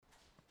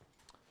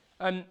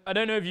I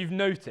don't know if you've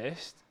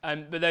noticed,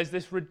 but there's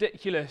this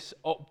ridiculous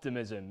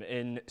optimism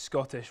in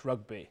Scottish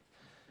rugby.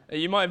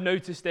 You might have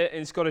noticed it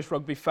in Scottish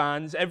rugby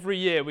fans. Every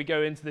year we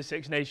go into the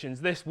Six Nations.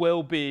 This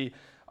will be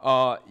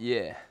our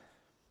year.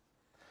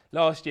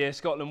 Last year,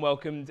 Scotland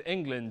welcomed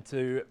England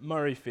to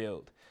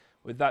Murrayfield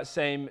with that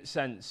same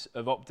sense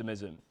of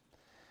optimism.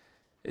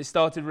 It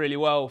started really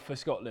well for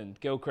Scotland.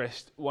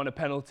 Gilchrist won a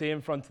penalty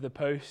in front of the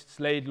post.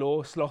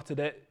 Laidlaw slotted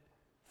it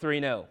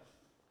 3-0.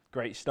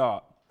 Great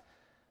start.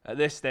 At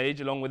this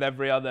stage, along with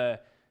every other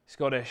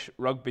Scottish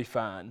rugby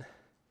fan,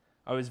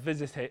 I was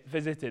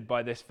visited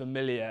by this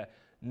familiar,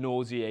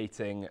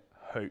 nauseating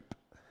hope.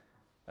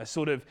 A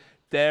sort of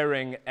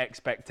daring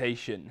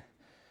expectation.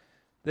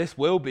 This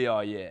will be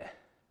our year.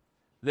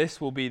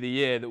 This will be the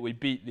year that we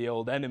beat the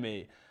old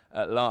enemy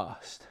at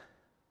last.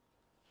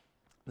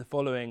 The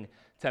following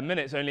 10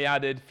 minutes only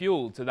added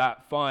fuel to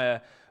that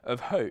fire of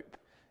hope.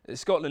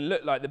 Scotland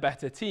looked like the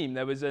better team.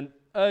 There was an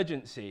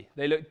urgency.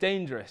 They looked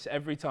dangerous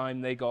every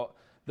time they got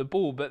the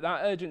ball, but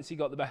that urgency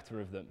got the better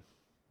of them.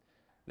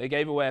 They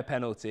gave away a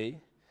penalty.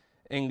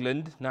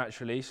 England,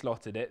 naturally,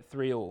 slotted it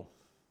 3-3.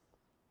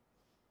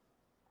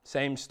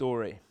 Same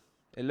story.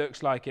 It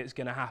looks like it's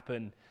going to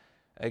happen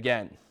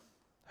again.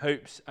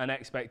 Hopes and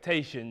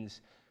expectations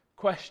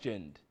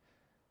questioned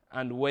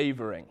and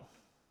wavering.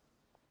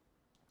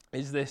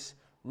 Is this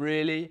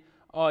really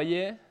our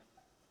year?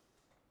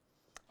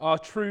 Our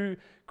true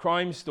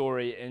crime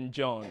story in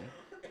John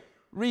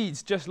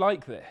reads just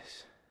like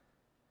this.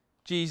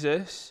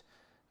 Jesus,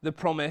 the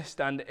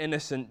promised and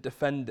innocent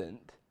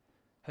defendant,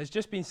 has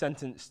just been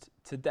sentenced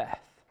to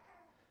death.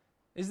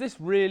 Is this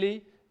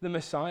really the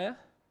Messiah?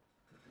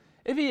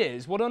 If he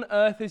is, what on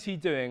earth is he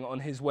doing on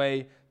his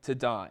way to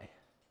die?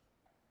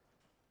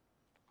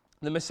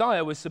 The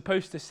Messiah was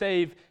supposed to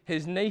save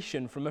his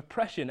nation from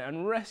oppression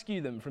and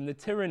rescue them from the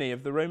tyranny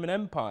of the Roman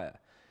Empire.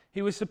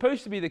 He was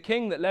supposed to be the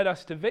king that led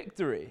us to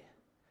victory,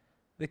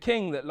 the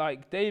king that,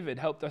 like David,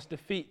 helped us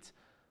defeat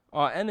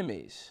our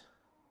enemies.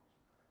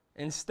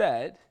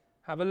 Instead,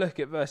 have a look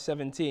at verse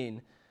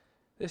 17.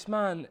 This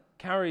man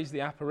carries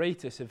the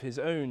apparatus of his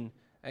own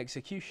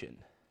execution.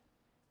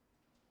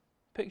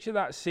 Picture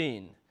that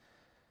scene.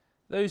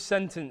 Those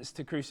sentenced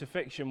to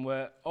crucifixion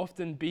were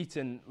often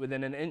beaten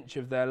within an inch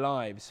of their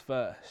lives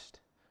first,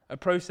 a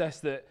process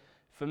that,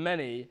 for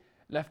many,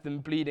 left them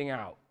bleeding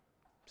out.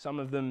 Some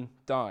of them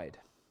died.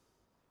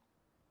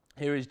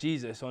 Here is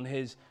Jesus on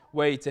his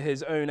way to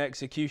his own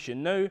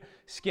execution, no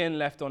skin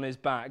left on his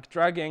back,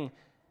 dragging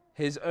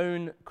his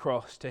own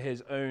cross to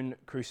his own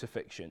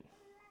crucifixion.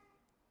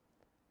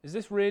 Is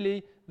this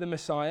really the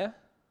Messiah?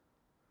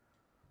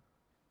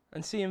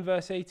 And see in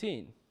verse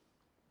 18,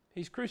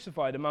 he's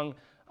crucified among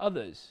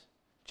others,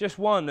 just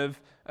one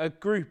of a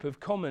group of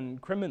common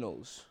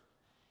criminals.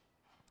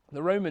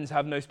 The Romans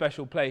have no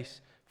special place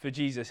for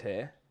Jesus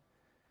here.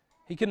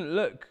 He couldn't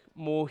look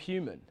more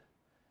human,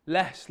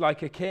 less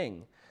like a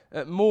king,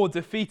 more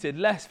defeated,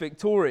 less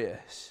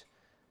victorious.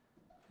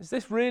 Is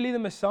this really the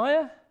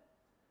Messiah?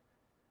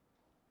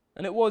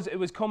 And it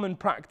was common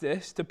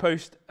practice to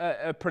post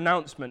a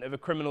pronouncement of a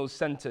criminal's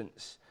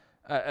sentence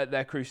at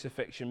their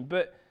crucifixion.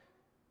 But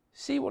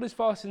see what is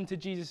fastened to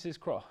Jesus'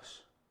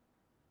 cross.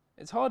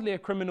 It's hardly a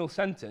criminal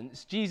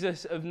sentence.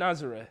 Jesus of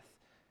Nazareth,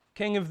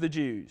 King of the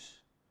Jews.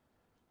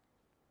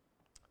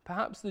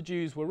 Perhaps the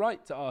Jews were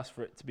right to ask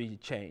for it to be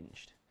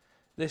changed.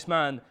 This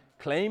man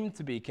claimed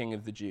to be King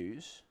of the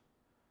Jews.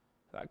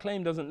 That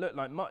claim doesn't look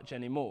like much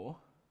anymore.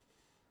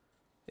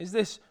 Is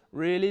this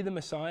really the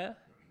Messiah?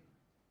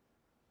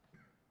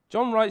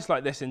 John writes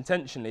like this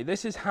intentionally.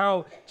 This is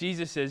how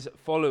Jesus'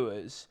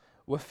 followers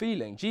were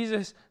feeling.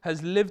 Jesus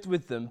has lived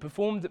with them,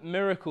 performed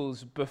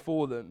miracles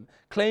before them,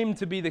 claimed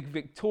to be the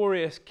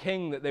victorious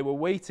king that they were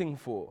waiting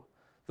for,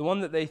 the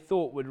one that they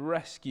thought would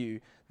rescue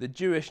the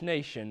Jewish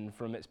nation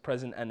from its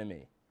present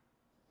enemy.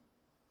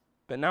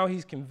 But now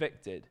he's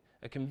convicted,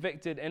 a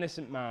convicted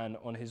innocent man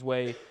on his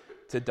way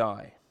to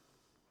die.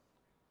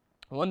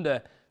 I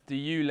wonder, do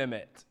you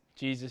limit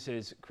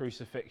Jesus'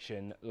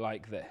 crucifixion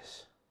like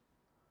this?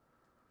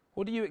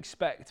 What do you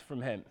expect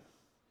from him?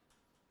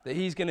 That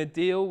he's going to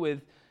deal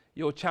with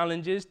your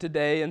challenges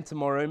today and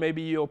tomorrow.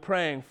 Maybe you're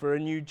praying for a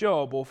new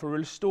job or for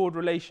restored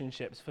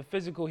relationships, for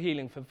physical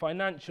healing, for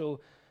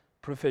financial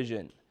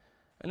provision.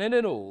 And in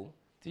it all,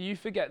 do you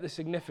forget the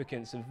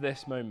significance of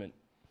this moment?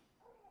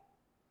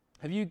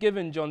 Have you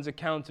given John's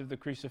account of the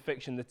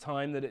crucifixion the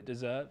time that it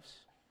deserves?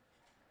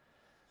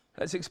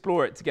 Let's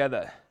explore it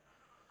together.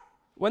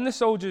 When the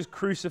soldiers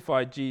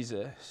crucified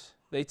Jesus,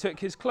 they took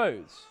his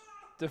clothes,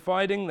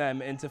 dividing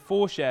them into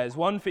 4 shares,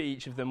 one for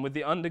each of them, with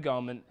the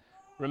undergarment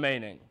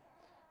remaining.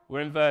 We're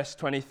in verse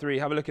 23.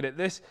 Have a look at it.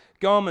 This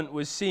garment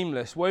was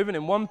seamless, woven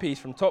in one piece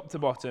from top to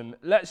bottom.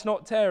 Let's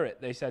not tear it,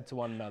 they said to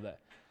one another.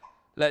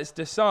 Let's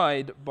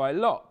decide by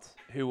lot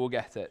who will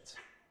get it.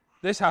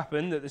 This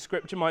happened that the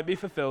scripture might be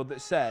fulfilled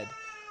that said,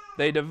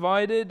 they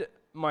divided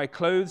my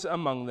clothes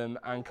among them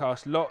and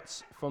cast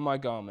lots for my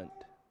garment.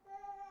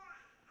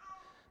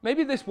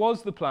 Maybe this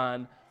was the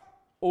plan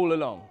all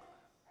along.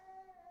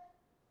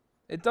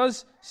 It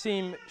does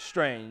seem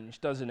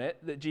strange, doesn't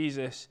it, that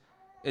Jesus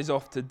is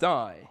off to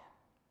die.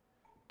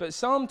 But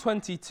Psalm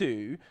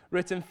 22,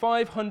 written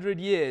 500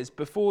 years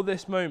before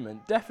this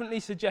moment, definitely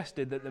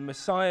suggested that the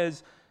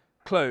Messiah's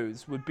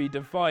clothes would be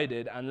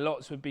divided and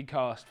lots would be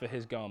cast for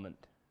his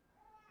garment.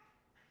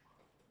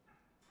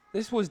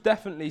 This was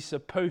definitely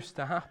supposed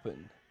to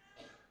happen.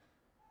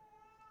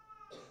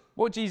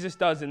 What Jesus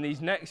does in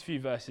these next few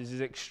verses is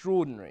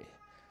extraordinary.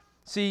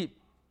 See,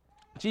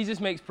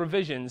 Jesus makes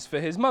provisions for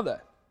his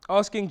mother,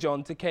 asking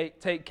John to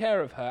take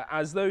care of her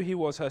as though he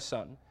was her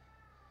son.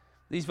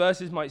 These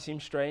verses might seem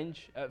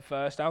strange at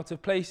first, out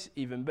of place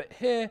even, but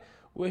here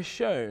we're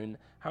shown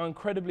how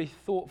incredibly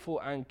thoughtful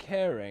and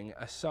caring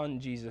a son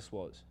Jesus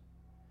was.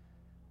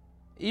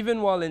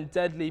 Even while in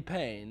deadly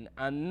pain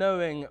and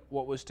knowing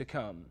what was to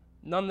come,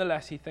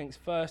 nonetheless he thinks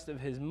first of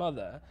his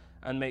mother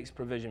and makes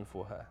provision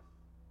for her.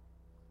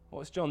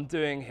 What's John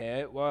doing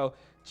here? Well,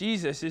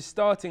 Jesus is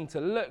starting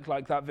to look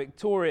like that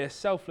victorious,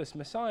 selfless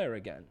Messiah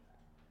again,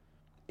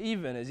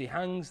 even as he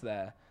hangs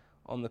there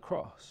on the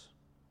cross.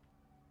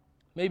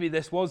 Maybe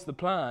this was the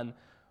plan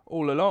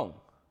all along.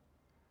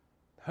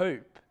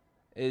 Hope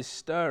is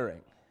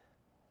stirring.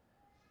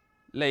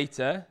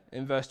 Later,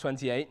 in verse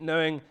 28,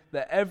 knowing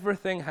that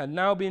everything had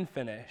now been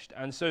finished,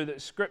 and so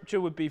that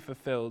Scripture would be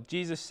fulfilled,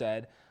 Jesus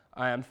said,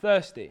 "I am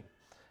thirsty."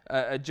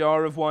 A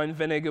jar of wine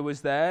vinegar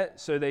was there,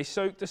 so they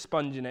soaked a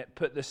sponge in it,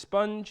 put the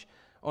sponge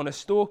on a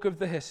stalk of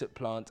the hyssop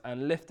plant,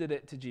 and lifted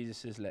it to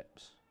Jesus'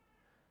 lips.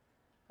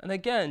 And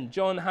again,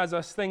 John has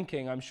us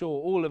thinking, I'm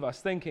sure all of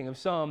us thinking, of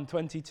Psalm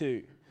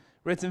 22,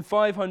 written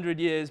 500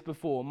 years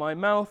before. "My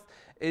mouth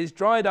is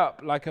dried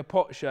up like a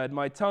potsherd,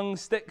 my tongue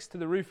sticks to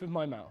the roof of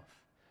my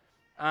mouth."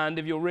 And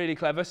if you're really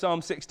clever,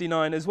 Psalm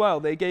 69 as well,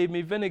 "They gave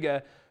me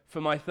vinegar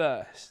for my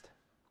thirst."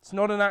 It's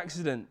not an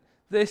accident.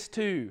 This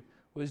too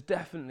was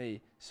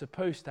definitely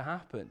supposed to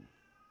happen.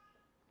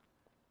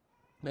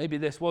 Maybe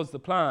this was the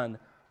plan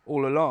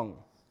all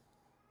along.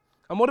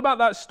 And what about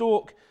that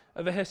stalk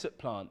of a hyssop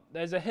plant?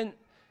 There's a hint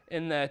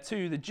in there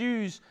too. The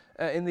Jews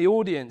in the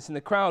audience, in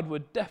the crowd,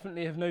 would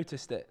definitely have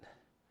noticed it.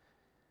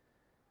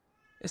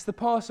 It's the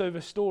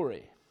Passover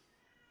story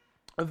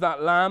of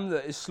that lamb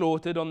that is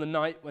slaughtered on the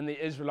night when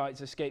the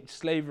Israelites escaped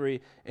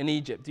slavery in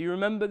Egypt. Do you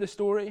remember the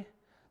story?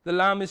 The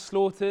lamb is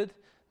slaughtered,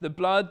 the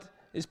blood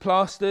is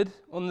plastered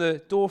on the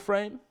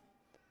doorframe.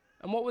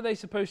 And what were they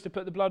supposed to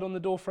put the blood on the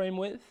doorframe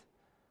with?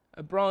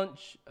 A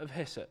branch of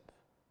hyssop.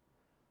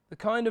 The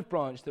kind of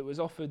branch that was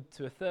offered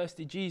to a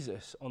thirsty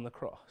Jesus on the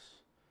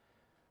cross.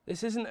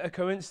 This isn't a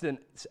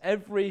coincidence.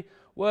 Every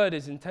word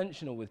is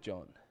intentional with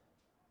John.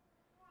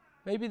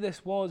 Maybe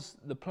this was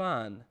the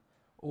plan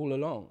all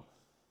along.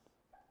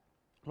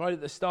 Right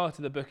at the start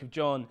of the book of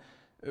John,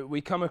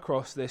 we come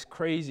across this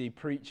crazy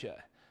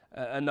preacher,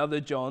 another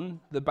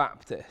John the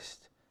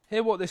Baptist.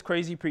 Hear what this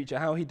crazy preacher,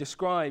 how he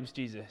describes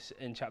Jesus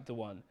in chapter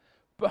 1.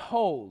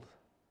 "Behold,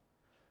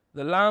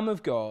 the Lamb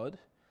of God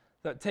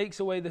that takes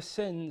away the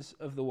sins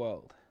of the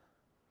world."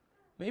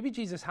 Maybe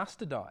Jesus has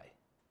to die.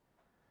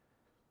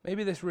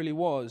 Maybe this really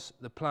was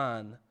the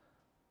plan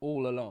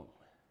all along.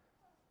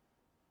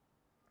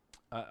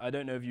 I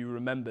don't know if you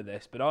remember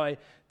this, but I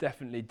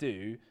definitely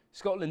do.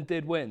 Scotland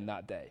did win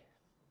that day.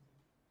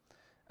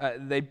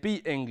 They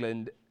beat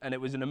England, and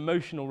it was an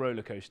emotional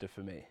roller coaster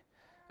for me.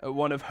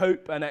 One of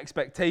hope and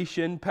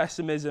expectation,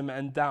 pessimism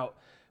and doubt.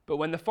 But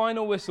when the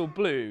final whistle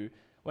blew,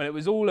 when it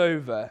was all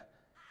over,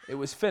 it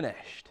was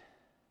finished.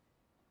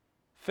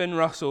 Finn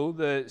Russell,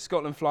 the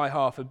Scotland fly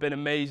half, had been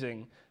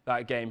amazing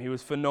that game. He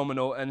was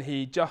phenomenal, and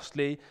he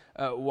justly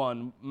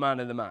won man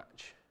of the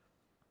match.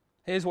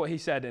 Here's what he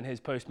said in his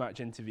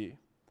post-match interview.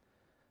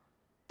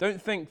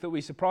 "Don't think that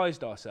we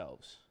surprised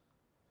ourselves.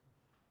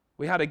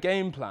 We had a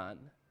game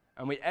plan,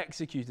 and we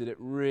executed it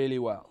really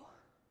well."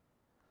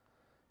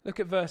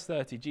 Look at verse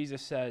 30.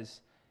 Jesus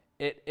says,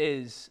 "It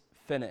is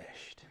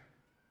finished."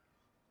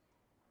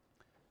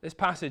 This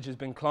passage has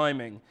been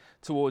climbing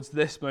towards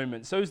this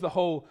moment. So is the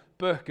whole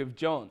book of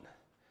John.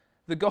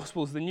 The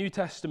Gospels, the New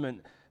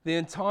Testament, the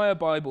entire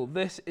Bible.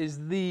 This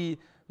is the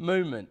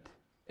moment.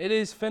 It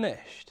is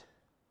finished.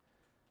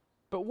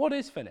 But what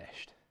is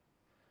finished?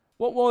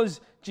 What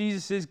was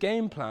Jesus'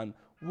 game plan?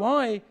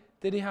 Why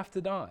did he have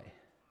to die?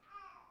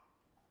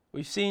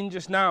 We've seen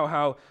just now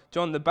how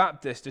John the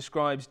Baptist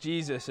describes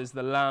Jesus as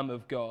the Lamb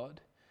of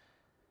God.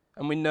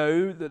 And we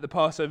know that the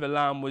Passover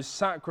lamb was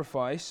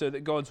sacrificed so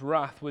that God's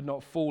wrath would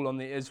not fall on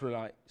the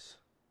Israelites.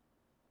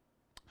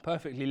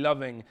 Perfectly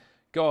loving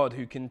God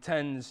who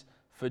contends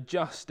for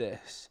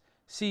justice,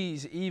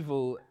 sees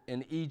evil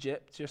in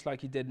Egypt, just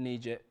like he did in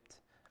Egypt,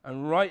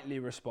 and rightly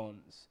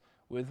responds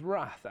with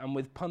wrath and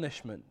with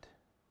punishment.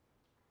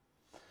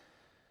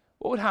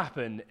 What would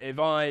happen if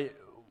I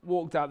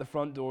walked out the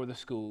front door of the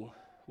school,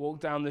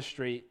 walked down the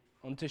street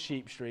onto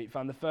Sheep Street,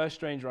 found the first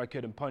stranger I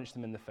could and punched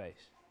them in the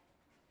face?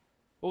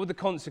 What would the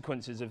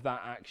consequences of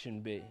that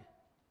action be?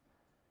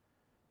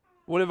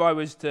 What if I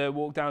was to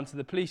walk down to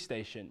the police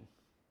station,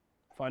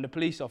 find a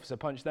police officer,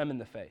 punch them in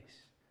the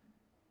face?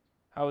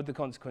 How would the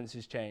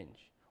consequences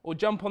change? Or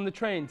jump on the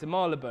train to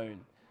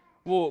Marylebone,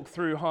 walk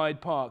through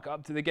Hyde Park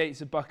up to the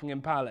gates of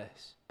Buckingham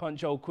Palace,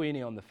 punch old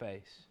Queenie on the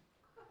face.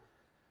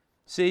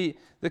 See,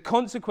 the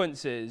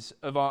consequences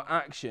of our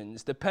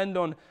actions depend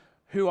on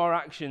who our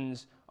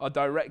actions are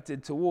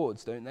directed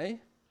towards, don't they?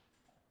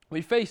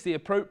 We face the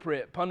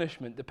appropriate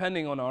punishment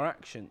depending on our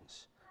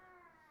actions.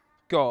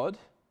 God,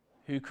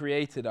 who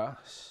created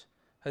us,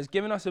 has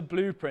given us a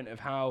blueprint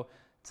of how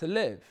to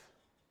live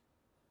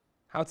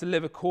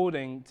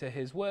according to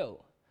his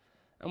will.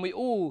 And we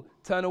all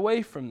turn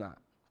away from that,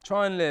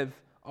 try and live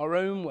our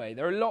own way.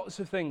 There are lots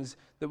of things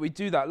that we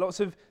do that, lots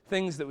of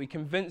things that we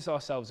convince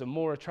ourselves are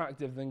more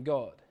attractive than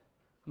God.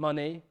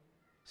 Money,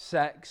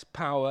 sex,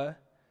 power.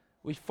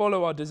 We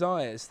follow our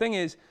desires. Thing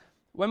is,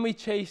 when we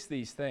chase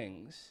these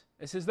things,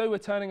 it's as though we're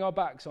turning our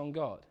backs on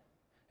God.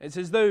 It's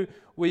as though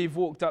we've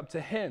walked up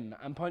to him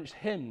and punched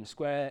him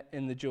square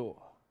in the jaw.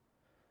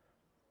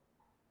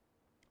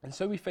 And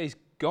so we face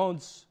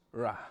God's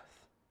wrath.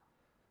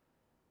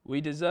 We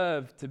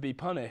deserve to be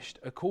punished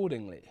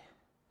accordingly.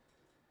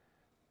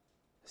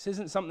 This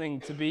isn't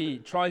something to be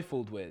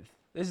trifled with.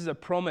 This is a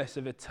promise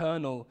of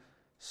eternal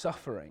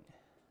suffering.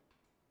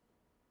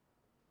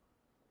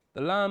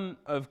 The Lamb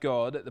of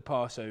God at the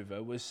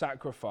Passover was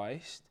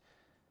sacrificed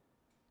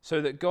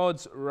so that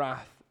God's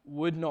wrath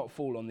would not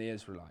fall on the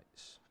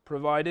Israelites,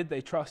 provided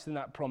they trust in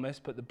that promise,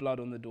 put the blood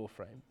on the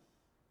doorframe.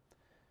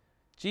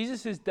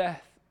 Jesus'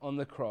 death on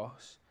the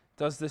cross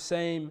does the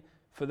same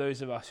for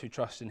those of us who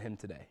trust in him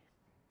today.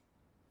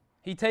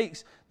 He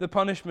takes the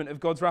punishment of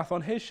God's wrath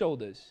on his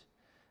shoulders,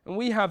 and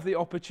we have the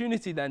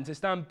opportunity then to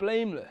stand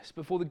blameless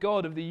before the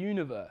God of the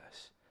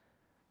universe.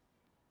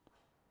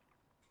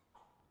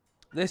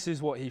 This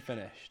is what he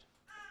finished,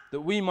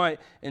 that we might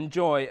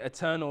enjoy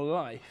eternal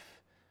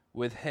life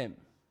with him.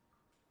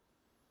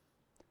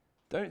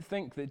 Don't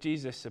think that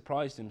Jesus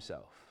surprised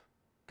himself.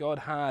 God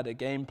had a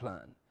game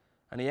plan,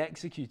 and he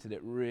executed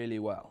it really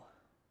well.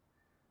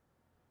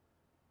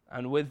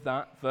 And with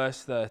that,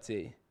 verse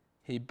 30,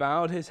 he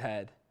bowed his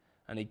head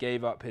and he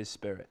gave up his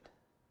spirit.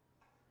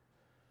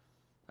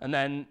 And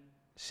then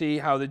see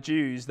how the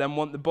Jews then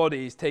want the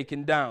bodies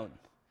taken down.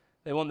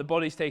 They want the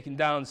bodies taken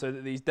down so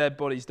that these dead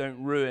bodies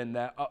don't ruin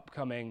their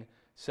upcoming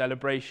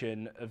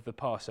celebration of the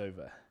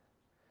Passover.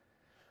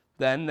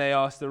 Then they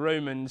ask the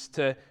Romans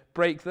to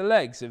break the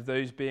legs of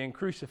those being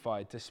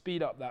crucified to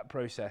speed up that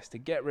process, to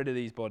get rid of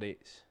these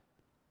bodies.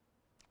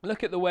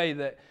 Look at the way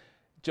that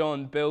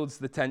John builds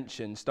the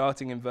tension,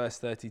 starting in verse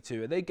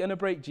 32. Are they going to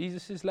break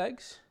Jesus'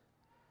 legs?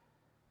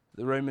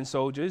 The Roman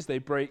soldiers, they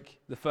break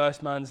the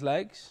first man's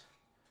legs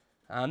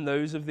and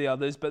those of the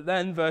others. But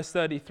then, verse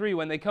 33,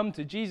 when they come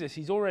to Jesus,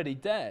 he's already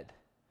dead.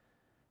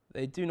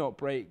 They do not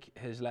break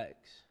his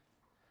legs.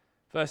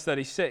 Verse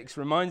 36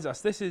 reminds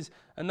us this is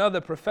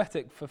another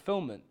prophetic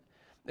fulfillment.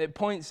 It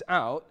points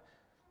to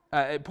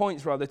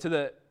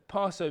the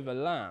Passover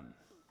lamb,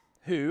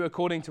 who,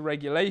 according to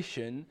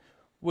regulation,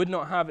 would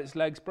not have its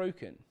legs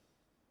broken.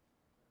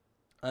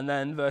 And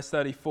then verse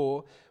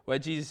 34, where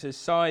Jesus'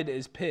 side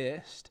is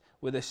pierced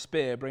with a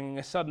spear, bringing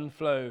a sudden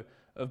flow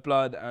of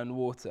blood and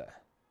water.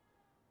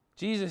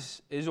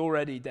 Jesus is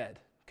already dead,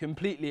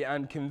 completely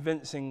and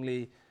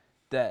convincingly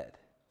dead.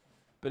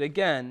 But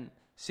again,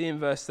 see in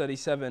verse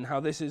 37 how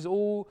this is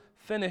all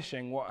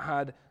finishing what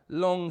had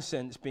long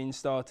since been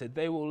started.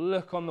 They will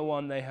look on the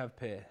one they have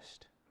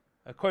pierced.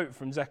 A quote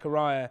from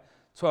Zechariah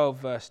 12,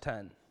 verse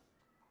 10.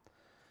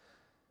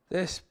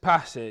 This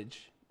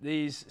passage,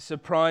 these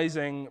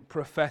surprising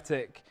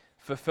prophetic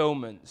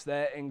fulfillments,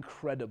 they're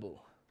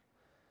incredible.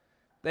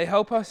 They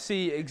help us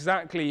see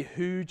exactly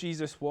who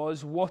Jesus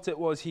was, what it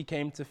was he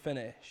came to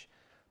finish.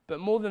 But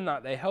more than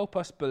that, they help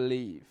us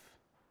believe.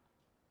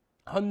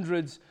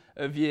 Hundreds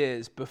of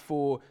years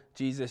before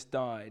Jesus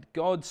died,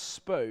 God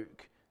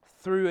spoke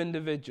through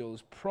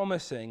individuals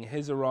promising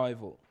his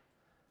arrival.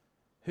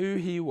 Who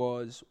he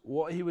was,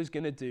 what he was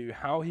going to do,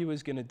 how he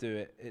was going to do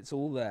it, it's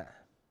all there.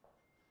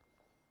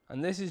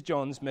 And this is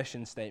John's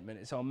mission statement.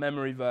 It's our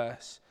memory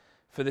verse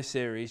for the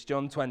series,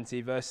 John 20,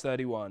 verse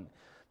 31.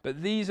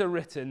 But these are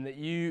written that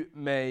you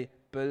may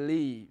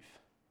believe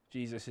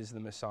Jesus is the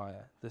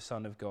Messiah, the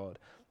Son of God,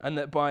 and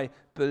that by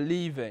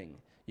believing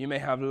you may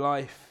have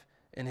life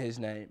in his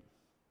name.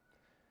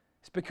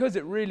 It's because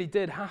it really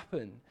did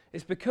happen.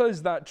 It's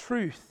because that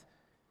truth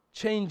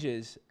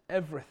changes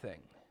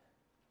everything.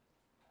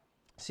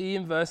 See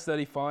in verse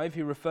 35,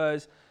 he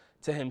refers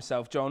to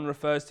himself. John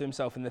refers to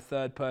himself in the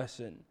third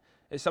person.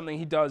 It's something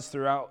he does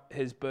throughout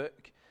his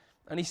book.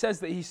 And he says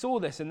that he saw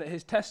this and that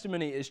his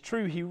testimony is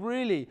true. He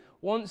really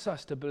wants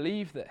us to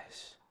believe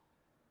this.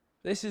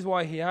 This is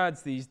why he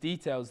adds these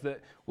details,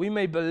 that we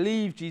may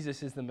believe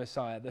Jesus is the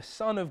Messiah, the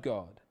Son of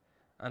God,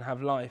 and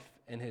have life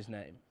in his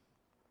name.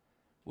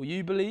 Will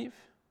you believe?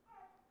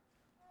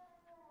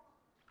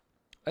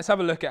 Let's have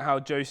a look at how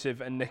Joseph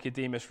and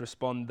Nicodemus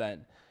respond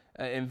then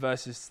in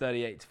verses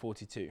 38 to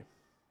 42.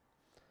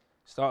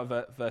 Start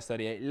at verse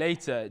 38.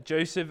 Later,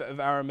 Joseph of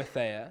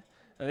Arimathea.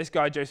 Now, this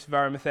guy, Joseph of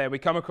Arimathea, we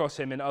come across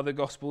him in other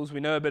Gospels. We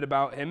know a bit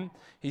about him.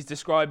 He's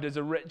described as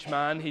a rich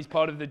man. He's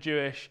part of the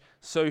Jewish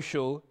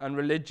social and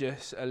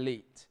religious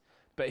elite.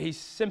 but he's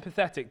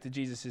sympathetic to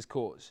Jesus'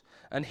 cause.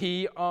 And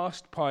he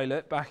asked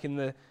Pilate, back in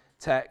the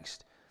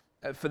text,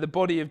 for the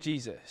body of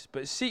Jesus,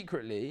 but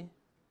secretly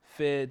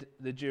feared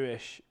the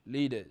Jewish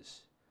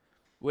leaders.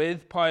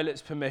 With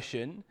Pilate's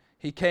permission,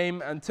 he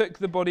came and took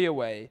the body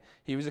away.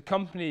 He was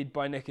accompanied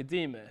by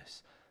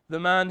Nicodemus, the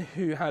man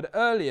who had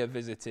earlier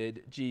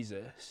visited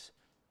Jesus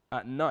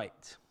at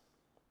night.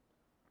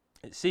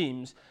 It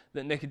seems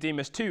that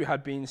Nicodemus too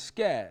had been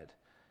scared,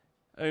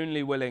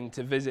 only willing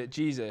to visit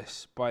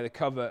Jesus by the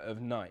cover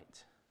of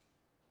night.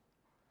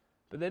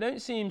 But they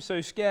don't seem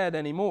so scared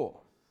anymore.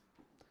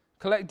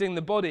 Collecting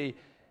the body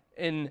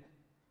in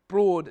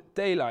broad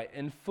daylight,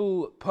 in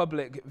full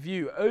public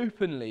view,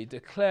 openly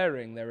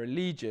declaring their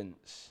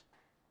allegiance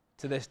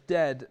to this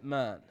dead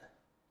man.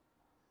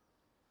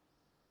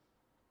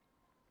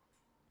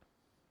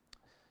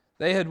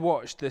 They had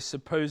watched this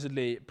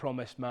supposedly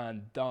promised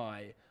man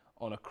die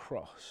on a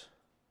cross.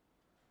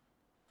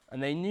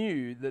 And they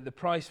knew that the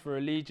price for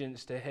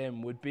allegiance to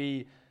him would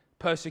be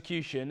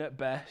persecution at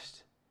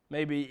best,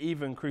 maybe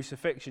even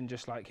crucifixion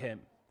just like him.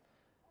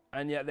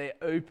 And yet they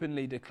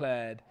openly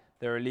declared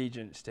their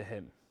allegiance to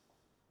him.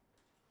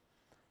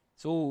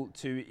 It's all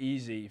too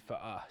easy for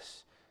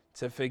us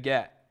to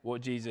forget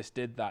what Jesus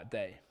did that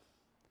day,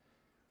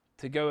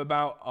 to go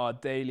about our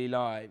daily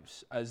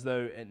lives as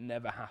though it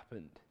never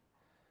happened,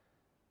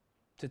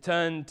 to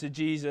turn to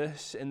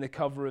Jesus in the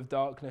cover of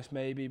darkness,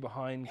 maybe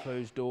behind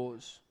closed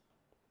doors.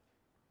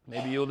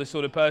 Maybe you're the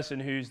sort of person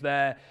who's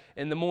there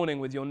in the morning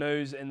with your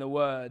nose in the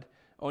Word,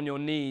 on your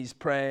knees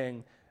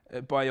praying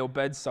by your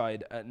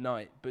bedside at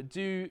night. But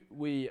do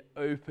we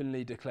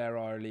openly declare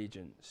our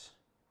allegiance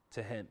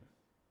to him?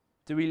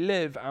 Do we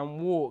live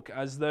and walk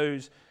as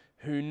those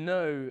who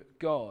know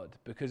God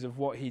because of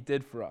what he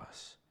did for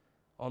us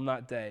on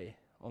that day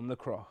on the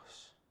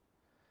cross?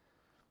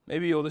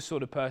 Maybe you're the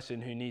sort of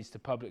person who needs to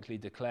publicly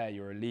declare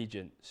your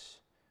allegiance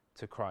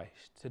to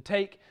Christ, to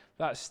take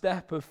that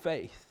step of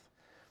faith,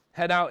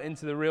 head out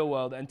into the real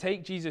world and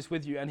take Jesus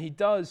with you. And he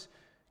does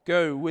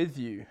go with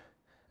you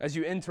as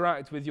you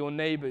interact with your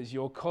neighbors,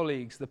 your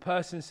colleagues, the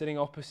person sitting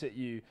opposite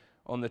you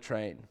on the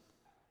train.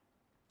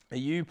 Are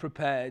you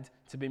prepared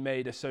to be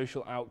made a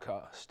social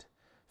outcast?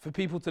 For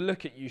people to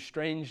look at you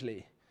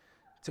strangely,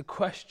 to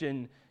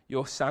question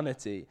your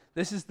sanity?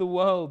 This is the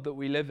world that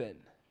we live in.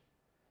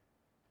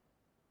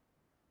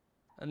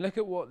 And look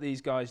at what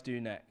these guys do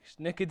next.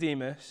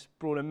 Nicodemus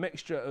brought a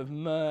mixture of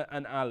myrrh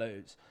and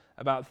aloes,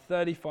 about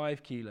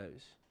 35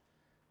 kilos.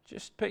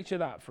 Just picture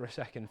that for a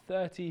second,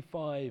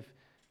 35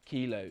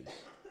 kilos.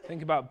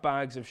 Think about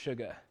bags of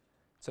sugar.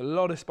 It's a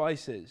lot of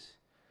spices.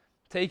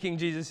 Taking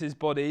Jesus'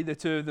 body, the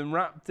two of them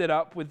wrapped it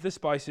up with the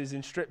spices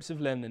in strips of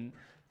linen.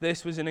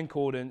 This was in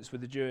accordance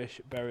with the Jewish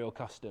burial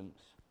customs.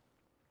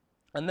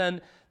 And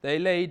then they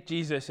laid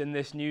Jesus in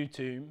this new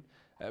tomb,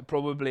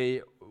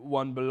 probably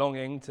one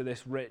belonging to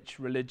this rich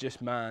religious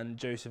man,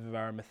 Joseph of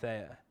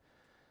Arimathea.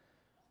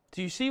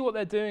 Do you see what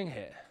they're doing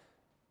here?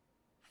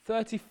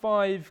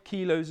 35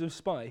 kilos of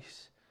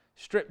spice,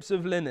 strips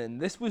of linen.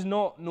 This was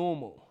not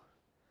normal.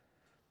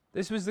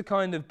 This was the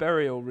kind of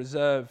burial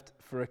reserved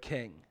for a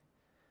king.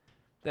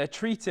 They're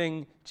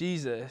treating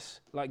Jesus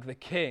like the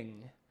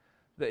king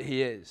that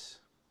he is.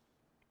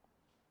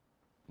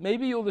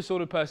 Maybe you're the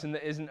sort of person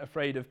that isn't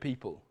afraid of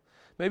people.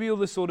 Maybe you're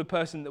the sort of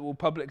person that will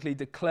publicly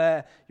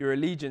declare your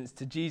allegiance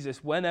to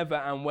Jesus whenever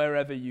and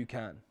wherever you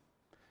can.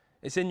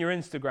 It's in your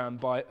Instagram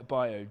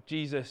bio,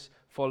 Jesus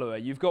follower.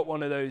 You've got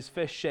one of those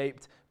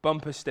fish-shaped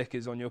bumper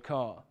stickers on your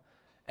car.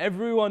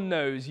 Everyone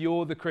knows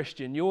you're the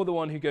Christian. You're the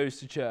one who goes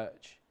to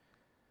church.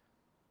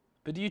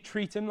 But do you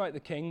treat him like the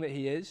king that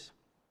he is?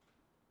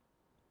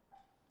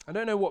 I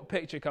don't know what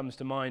picture comes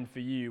to mind for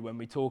you when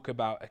we talk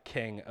about a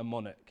king, a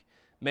monarch.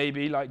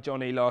 Maybe, like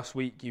Johnny last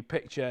week, you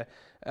picture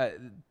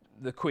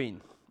the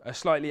Queen, a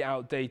slightly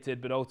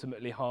outdated but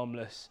ultimately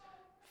harmless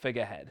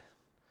figurehead.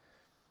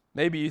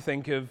 Maybe you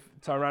think of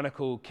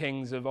tyrannical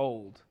kings of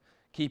old,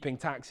 keeping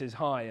taxes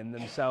high and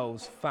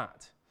themselves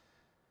fat.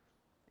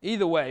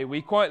 Either way,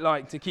 we quite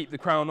like to keep the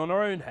crown on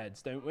our own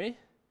heads, don't we?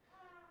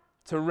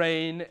 To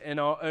reign in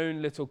our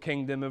own little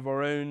kingdom of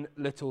our own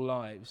little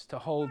lives, to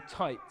hold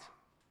tight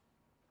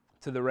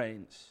to the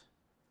reins.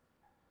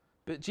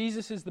 But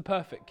Jesus is the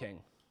perfect king,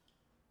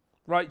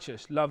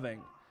 righteous,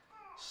 loving,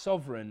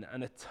 sovereign,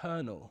 and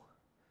eternal.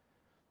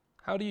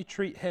 How do you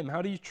treat him?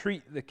 How do you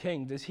treat the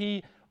king? Does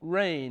he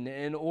reign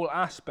in all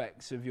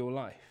aspects of your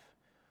life?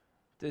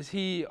 Does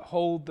he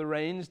hold the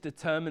reins,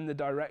 determine the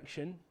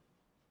direction?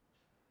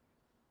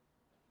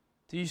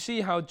 Do you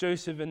see how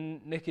Joseph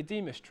and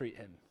Nicodemus treat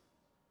him?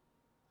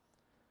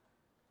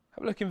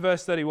 Have a look in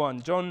verse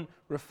 31. John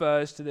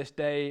refers to this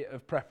day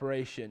of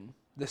preparation,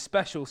 the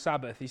special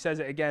Sabbath. He says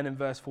it again in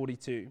verse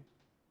 42.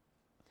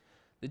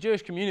 The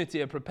Jewish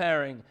community are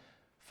preparing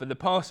for the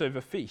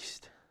Passover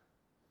feast,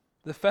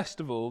 the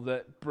festival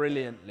that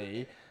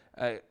brilliantly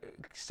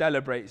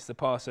celebrates the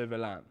Passover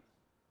lamb.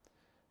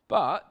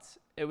 But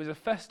it was a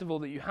festival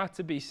that you had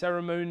to be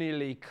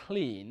ceremonially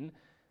clean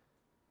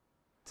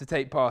to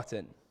take part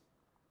in.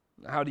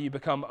 How do you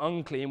become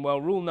unclean?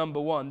 Well, rule number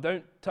one,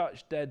 don't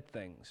touch dead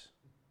things.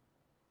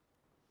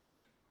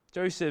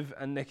 Joseph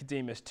and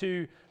Nicodemus,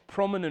 two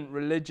prominent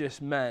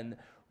religious men,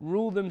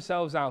 rule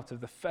themselves out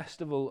of the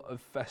festival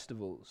of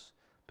festivals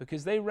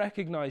because they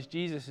recognize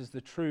Jesus as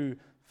the true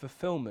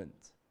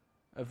fulfillment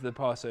of the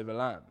Passover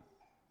lamb.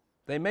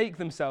 They make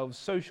themselves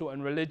social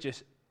and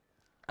religious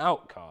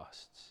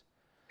outcasts.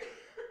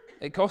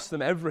 It costs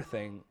them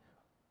everything.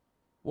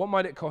 What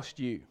might it cost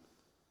you?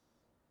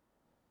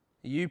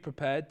 Are you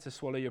prepared to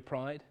swallow your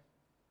pride?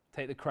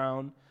 Take the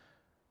crown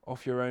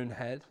off your own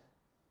head?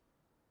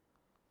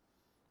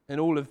 In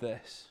all of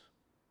this,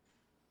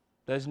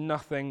 there's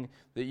nothing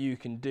that you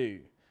can do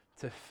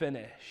to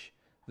finish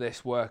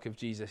this work of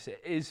Jesus.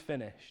 It is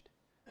finished.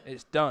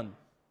 It's done.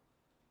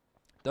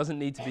 It doesn't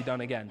need to be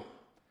done again.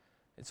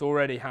 It's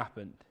already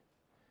happened.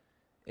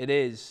 It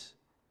is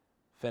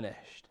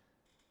finished.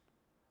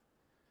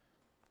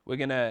 We're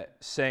going to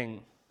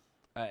sing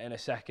in a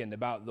second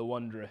about the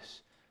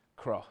wondrous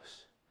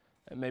cross.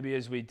 And maybe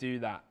as we do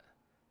that,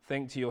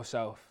 think to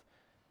yourself,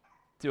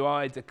 do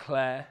I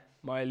declare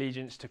my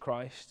allegiance to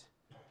Christ?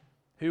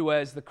 Who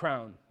wears the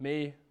crown,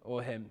 me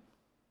or him?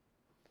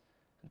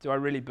 Do I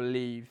really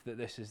believe that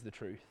this is the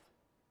truth?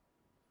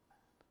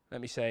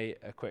 Let me say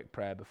a quick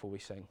prayer before we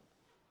sing.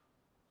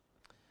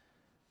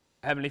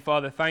 Heavenly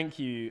Father, thank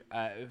you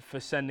for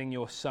sending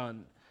your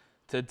Son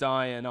to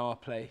die in our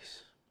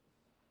place.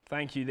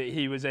 Thank you that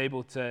he was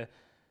able to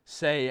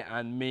say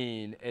and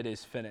mean, it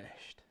is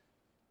finished.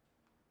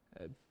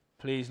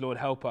 Please, Lord,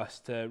 help us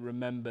to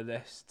remember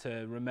this,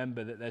 to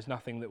remember that there's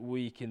nothing that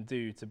we can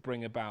do to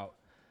bring about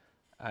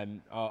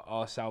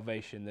our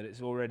salvation, that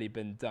it's already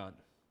been done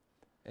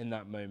in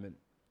that moment.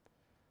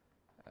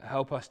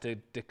 Help us to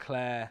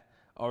declare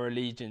our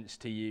allegiance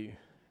to you.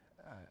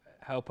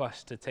 Help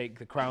us to take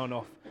the crown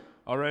off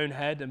our own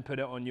head and put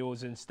it on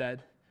yours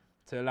instead,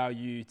 to allow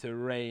you to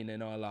reign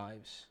in our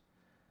lives.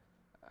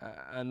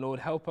 And Lord,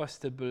 help us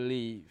to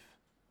believe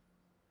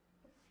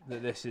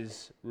that this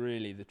is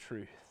really the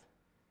truth.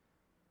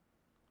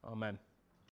 Amen.